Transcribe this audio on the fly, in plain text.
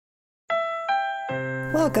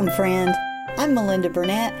Welcome, friend. I'm Melinda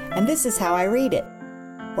Burnett, and this is How I Read It,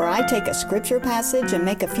 where I take a scripture passage and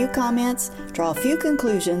make a few comments, draw a few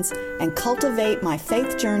conclusions, and cultivate my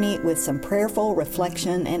faith journey with some prayerful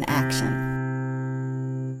reflection and action.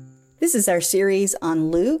 This is our series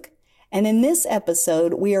on Luke, and in this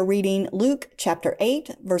episode, we are reading Luke chapter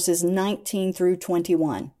 8, verses 19 through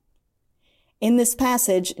 21. In this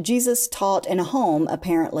passage, Jesus taught in a home,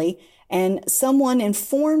 apparently, and someone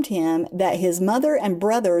informed him that his mother and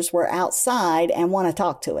brothers were outside and want to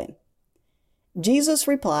talk to him. Jesus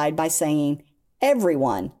replied by saying,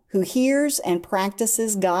 "Everyone who hears and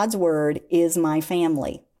practices God's word is my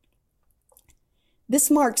family."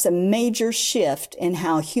 This marks a major shift in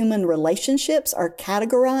how human relationships are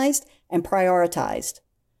categorized and prioritized.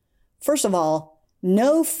 First of all,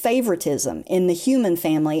 no favoritism in the human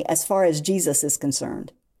family as far as Jesus is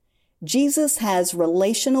concerned. Jesus has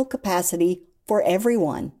relational capacity for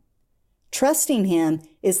everyone. Trusting him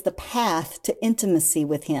is the path to intimacy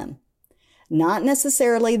with him, not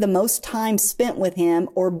necessarily the most time spent with him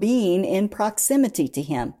or being in proximity to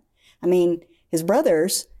him. His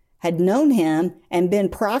brothers had known him and been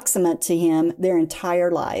proximate to him their entire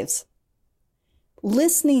lives.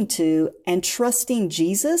 Listening to and trusting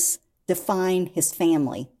Jesus define his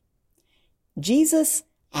family. Jesus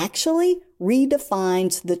actually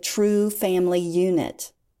redefines the true family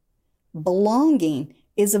unit. Belonging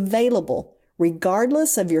is available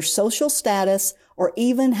regardless of your social status or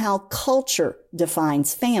even how culture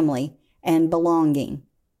defines family and belonging.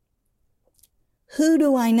 Who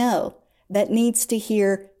do I know that needs to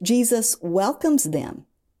hear Jesus welcomes them?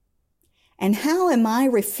 And how am I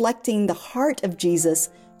reflecting the heart of Jesus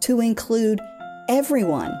to include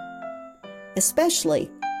everyone, especially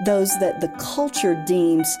those that the culture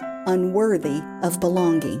deems unworthy of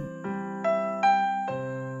belonging?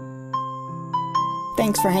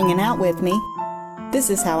 Thanks for hanging out with me. This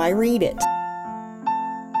is How I Read It.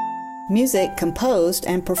 Music composed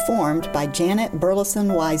and performed by Janet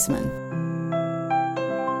Burleson Wiseman.